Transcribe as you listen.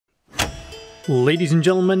Ladies and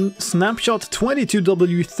gentlemen, Snapshot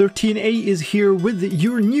 22w13a is here with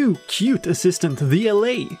your new cute assistant, the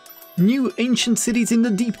Allay, new ancient cities in the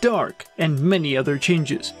deep dark, and many other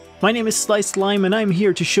changes. My name is Sliced Lime and I'm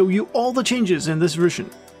here to show you all the changes in this version.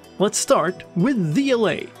 Let's start with the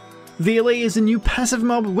Allay. The Allay is a new passive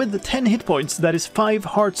mob with 10 hit points, that is 5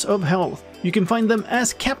 hearts of health. You can find them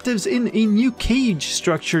as captives in a new cage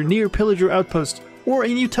structure near Pillager Outpost, or a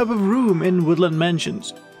new type of room in Woodland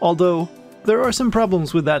Mansions. Although, there are some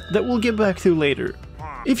problems with that we'll get back to later.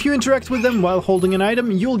 If you interact with them while holding an item,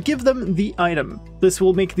 you'll give them the item. This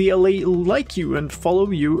will make the Allay like you and follow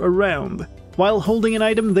you around. While holding an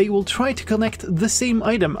item, they will try to connect the same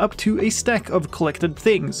item up to a stack of collected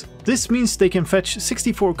things. This means they can fetch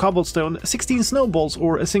 64 cobblestone, 16 snowballs,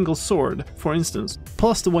 or a single sword, for instance,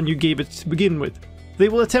 plus the one you gave it to begin with. They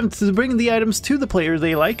will attempt to bring the items to the player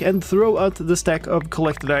they like and throw out the stack of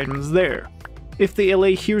collected items there. If the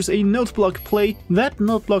Allay hears a note block play, that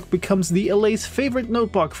note block becomes the Allay's favorite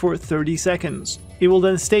note block for 30 seconds. It will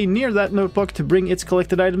then stay near that note block to bring its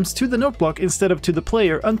collected items to the note block instead of to the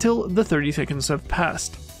player until the 30 seconds have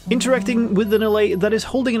passed. Interacting with an Allay that is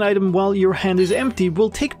holding an item while your hand is empty will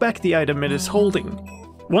take back the item it is holding.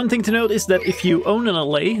 One thing to note is that if you own an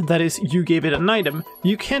Allay, that is, you gave it an item,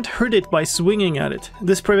 you can't hurt it by swinging at it.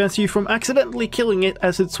 This prevents you from accidentally killing it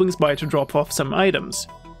as it swings by to drop off some items.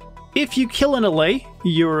 If you kill an Allay,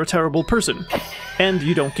 you're a terrible person, and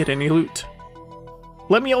you don't get any loot.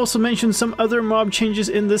 Let me also mention some other mob changes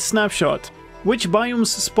in this snapshot. Which biomes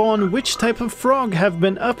spawn which type of frog have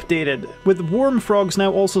been updated, with warm frogs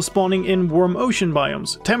now also spawning in warm ocean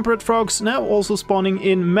biomes, temperate frogs now also spawning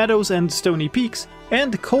in meadows and stony peaks,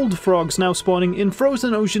 and cold frogs now spawning in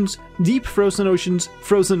frozen oceans, deep frozen oceans,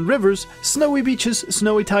 frozen rivers, snowy beaches,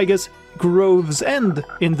 snowy taigas, groves, and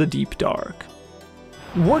in the deep dark.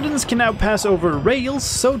 Wardens can now pass over rails,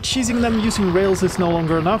 so cheesing them using rails is no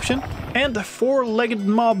longer an option, and 4-legged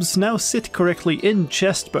mobs now sit correctly in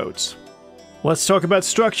chest boats. Let's talk about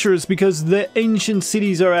structures, because the ancient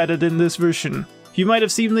cities are added in this version. You might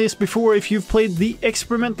have seen this before if you've played the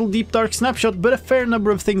experimental Deep Dark snapshot, but a fair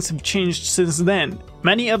number of things have changed since then.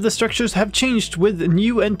 Many of the structures have changed with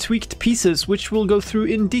new and tweaked pieces, which we'll go through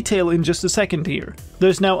in detail in just a second here.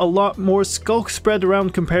 There's now a lot more sculk spread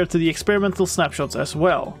around compared to the experimental snapshots as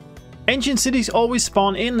well. Ancient cities always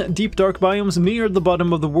spawn in deep dark biomes near the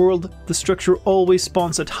bottom of the world. The structure always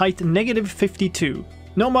spawns at height -52.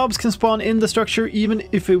 No mobs can spawn in the structure even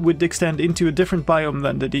if it would extend into a different biome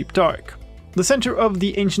than the deep dark. The center of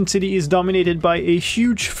the ancient city is dominated by a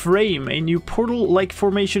huge frame, a new portal-like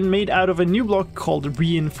formation made out of a new block called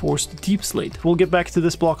Reinforced Deep Slate. We'll get back to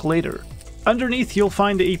this block later. Underneath you'll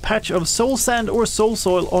find a patch of soul sand or soul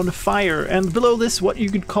soil on fire, and below this what you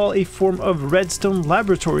could call a form of redstone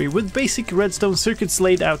laboratory with basic redstone circuits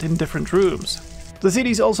laid out in different rooms. The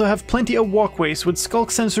cities also have plenty of walkways with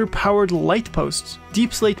sculk sensor powered light posts,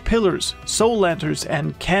 deep slate pillars, soul lanterns,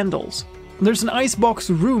 and candles. There's an icebox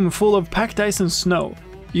room full of packed ice and snow.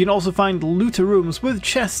 You can also find loot rooms with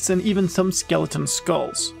chests and even some skeleton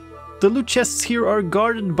skulls. The loot chests here are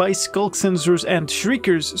guarded by sculk sensors and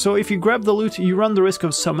shriekers, so if you grab the loot you run the risk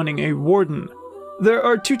of summoning a warden. There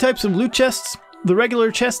are 2 types of loot chests, the regular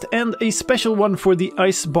chest and a special one for the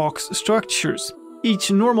icebox structures. Each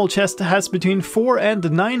normal chest has between 4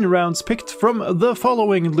 and 9 rounds picked from the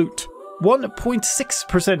following loot.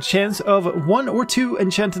 1.6% chance of 1 or 2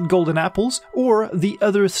 enchanted golden apples or the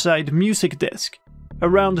other side music disc.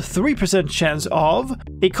 Around 3% chance of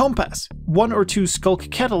a compass, 1 or 2 sculk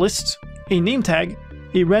catalysts, a name tag,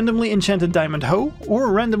 a randomly enchanted diamond hoe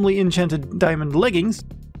or randomly enchanted diamond leggings,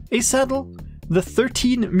 a saddle, the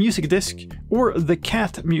 13 music disc or the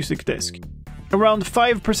cat music disc. Around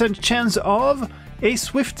 5% chance of a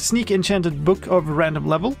swift sneak enchanted book of random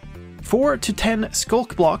level, 4 to 10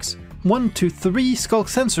 sculk blocks, 1 to 3 sculk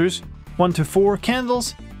sensors, 1 to 4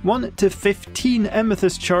 candles, 1 to 15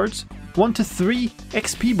 amethyst shards, 1 to 3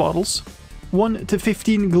 XP bottles, 1 to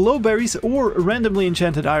 15 glowberries or randomly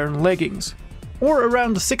enchanted iron leggings, or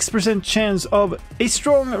around 6% chance of a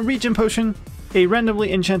strong regen potion, a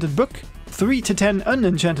randomly enchanted book, 3 to 10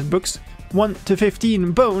 unenchanted books, 1 to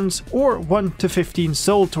 15 bones, or 1 to 15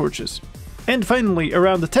 soul torches. And finally,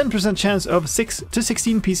 around a 10% chance of 6 to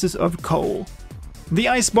 16 pieces of coal. The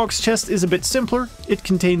icebox chest is a bit simpler. It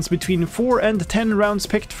contains between 4 and 10 rounds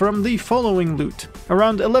picked from the following loot.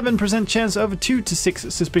 Around 11% chance of 2 to 6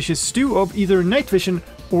 suspicious stew of either night vision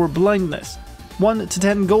or blindness. 1 to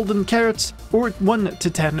 10 golden carrots or 1 to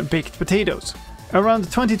 10 baked potatoes. Around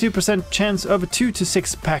 22% chance of 2 to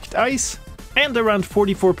 6 packed ice. And around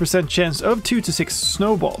 44% chance of 2 to 6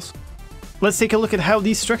 snowballs. Let's take a look at how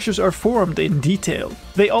these structures are formed in detail.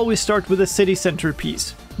 They always start with a city center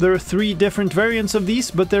piece. There are 3 different variants of these,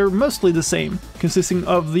 but they're mostly the same, consisting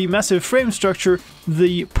of the massive frame structure,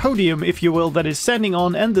 the podium, if you will, that is standing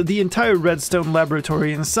on, and the entire redstone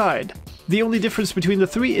laboratory inside. The only difference between the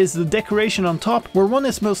 3 is the decoration on top, where one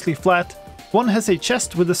is mostly flat, one has a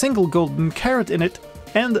chest with a single golden carrot in it,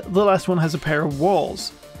 and the last one has a pair of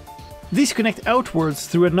walls. These connect outwards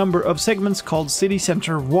through a number of segments called city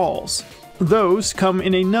center walls. Those come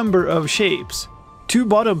in a number of shapes. 2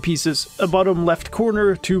 bottom pieces, a bottom left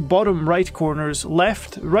corner, 2 bottom right corners,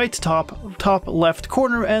 left, right top, top left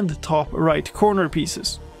corner, and top right corner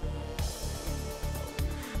pieces.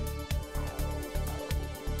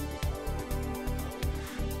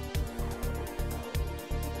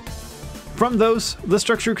 From those, the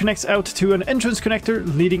structure connects out to an entrance connector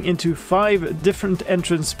leading into 5 different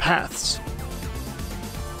entrance paths.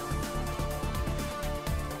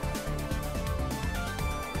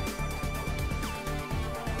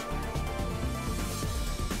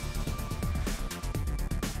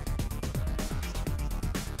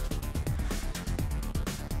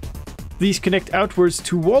 These connect outwards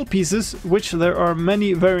to wall pieces, which there are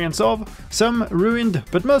many variants of, some ruined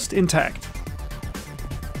but most intact.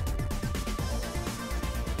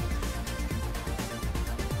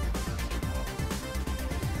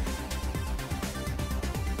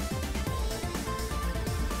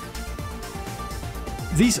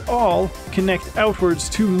 These all connect outwards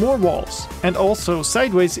to more walls, and also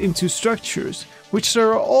sideways into structures, which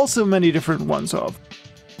there are also many different ones of.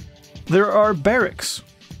 There are barracks,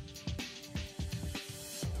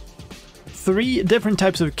 3 different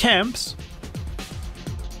types of camps,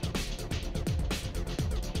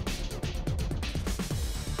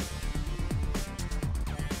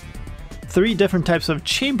 three different types of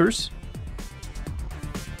chambers,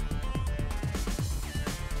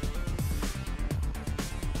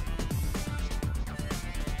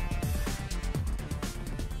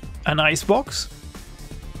 an icebox,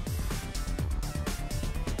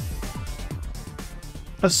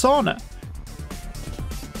 a sauna,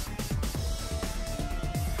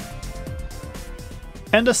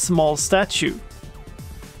 and a small statue.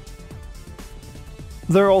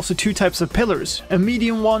 There are also 2 types of pillars, a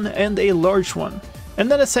medium one and a large one,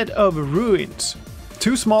 and then a set of ruins,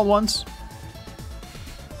 2 small ones,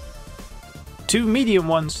 2 medium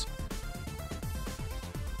ones,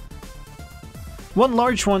 1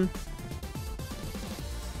 large one,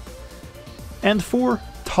 and 4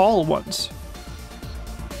 tall ones.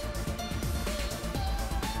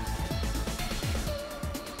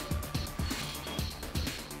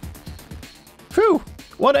 Phew!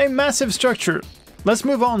 What a massive structure! Let's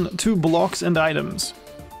move on to blocks and items.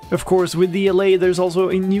 Of course, with the Allay there's also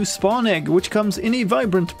a new spawn egg, which comes in a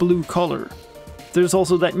vibrant blue color. There's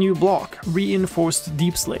also that new block, reinforced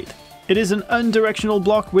deep slate. It is an unidirectional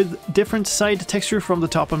block with different side texture from the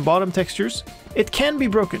top and bottom textures. It can be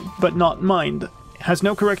broken, but not mined. It has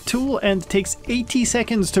no correct tool and takes 80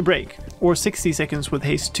 seconds to break, or 60 seconds with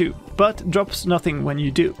haste 2, but drops nothing when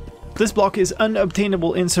you do. This block is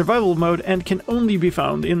unobtainable in survival mode and can only be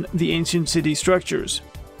found in the Ancient City structures.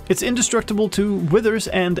 It's indestructible to withers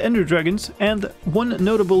and ender dragons, and one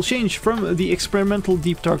notable change from the experimental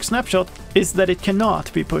Deep Dark Snapshot is that it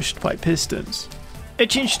cannot be pushed by pistons. A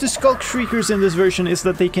change to sculk shriekers in this version is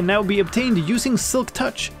that they can now be obtained using Silk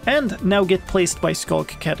Touch, and now get placed by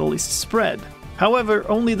sculk catalyst spread. However,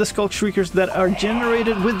 only the sculk shriekers that are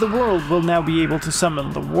generated with the world will now be able to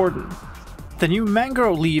summon the Warden. The new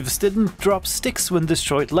mangrove leaves didn't drop sticks when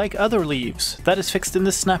destroyed like other leaves. That is fixed in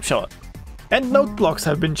the snapshot. And note blocks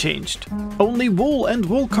have been changed. Only wool and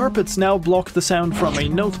wool carpets now block the sound from a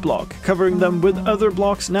note block. Covering them with other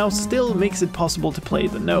blocks now still makes it possible to play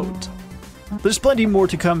the note. There's plenty more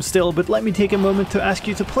to come still, but let me take a moment to ask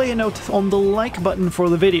you to play a note on the like button for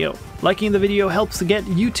the video. Liking the video helps get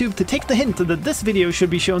YouTube to take the hint that this video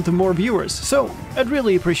should be shown to more viewers, so I'd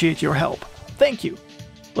really appreciate your help. Thank you.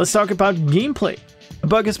 Let's talk about gameplay. A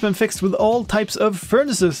bug has been fixed with all types of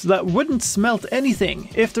furnaces that wouldn't smelt anything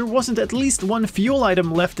if there wasn't at least one fuel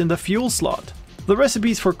item left in the fuel slot. The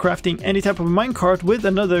recipes for crafting any type of minecart with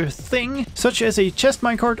another thing, such as a chest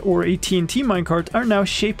minecart or a TNT minecart, are now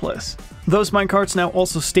shapeless. Those minecarts now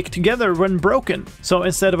also stick together when broken, so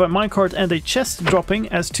instead of a minecart and a chest dropping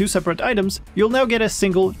as 2 separate items, you'll now get a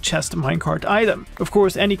single chest minecart item. Of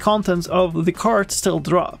course, any contents of the cart still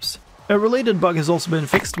drops. A related bug has also been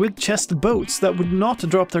fixed with chest boats that would not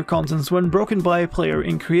drop their contents when broken by a player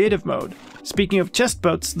in creative mode. Speaking of chest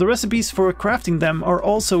boats, the recipes for crafting them are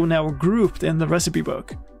also now grouped in the recipe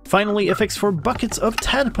book. Finally, a fix for buckets of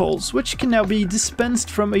tadpoles, which can now be dispensed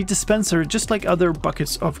from a dispenser just like other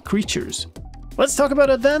buckets of creatures. Let's talk about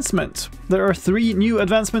advancement. There are 3 new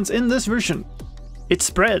advancements in this version. It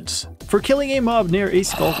spreads, for killing a mob near a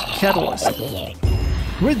sculk catalyst.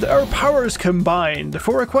 With our powers combined,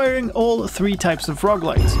 for acquiring all 3 types of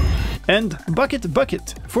froglights. And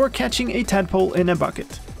bucket, for catching a tadpole in a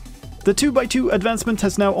bucket. The 2x2 advancement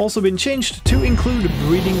has now also been changed to include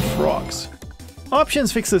breeding frogs.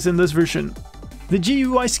 Options fixes in this version. The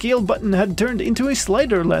GUI scale button had turned into a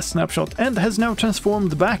slider last snapshot and has now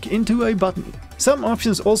transformed back into a button. Some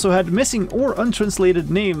options also had missing or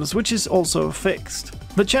untranslated names, which is also fixed.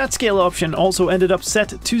 The chat scale option also ended up set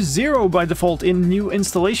to 0 by default in new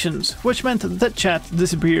installations, which meant that chat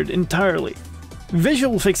disappeared entirely.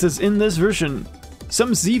 Visual fixes in this version.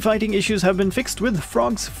 Some Z-fighting issues have been fixed with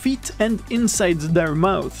frogs' feet and inside their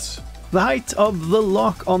mouths. The height of the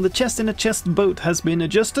lock on the chest in a chest boat has been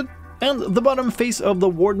adjusted, and the bottom face of the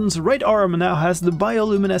warden's right arm now has the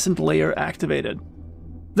bioluminescent layer activated.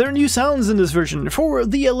 There are new sounds in this version for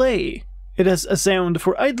the Allay. It has a sound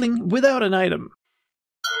for idling without an item.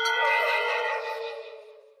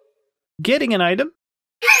 Getting an item.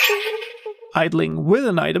 Idling with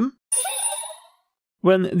an item.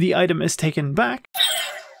 When the item is taken back.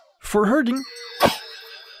 For hurting.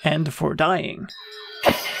 And for dying.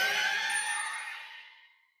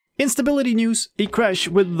 Instability news, a crash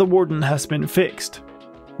with the warden has been fixed.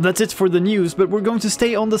 That's it for the news, but we're going to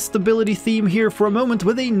stay on the stability theme here for a moment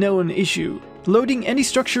with a known issue. Loading any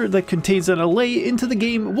structure that contains an allay into the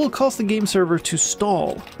game will cause the game server to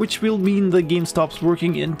stall, which will mean the game stops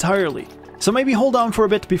working entirely. So maybe hold on for a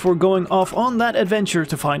bit before going off on that adventure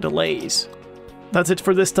to find allays. That's it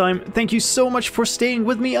for this time. Thank you so much for staying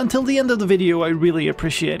with me until the end of the video, I really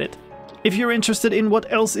appreciate it. If you're interested in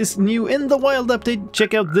what else is new in the Wild update,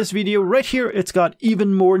 check out this video right here, it's got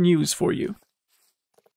even more news for you.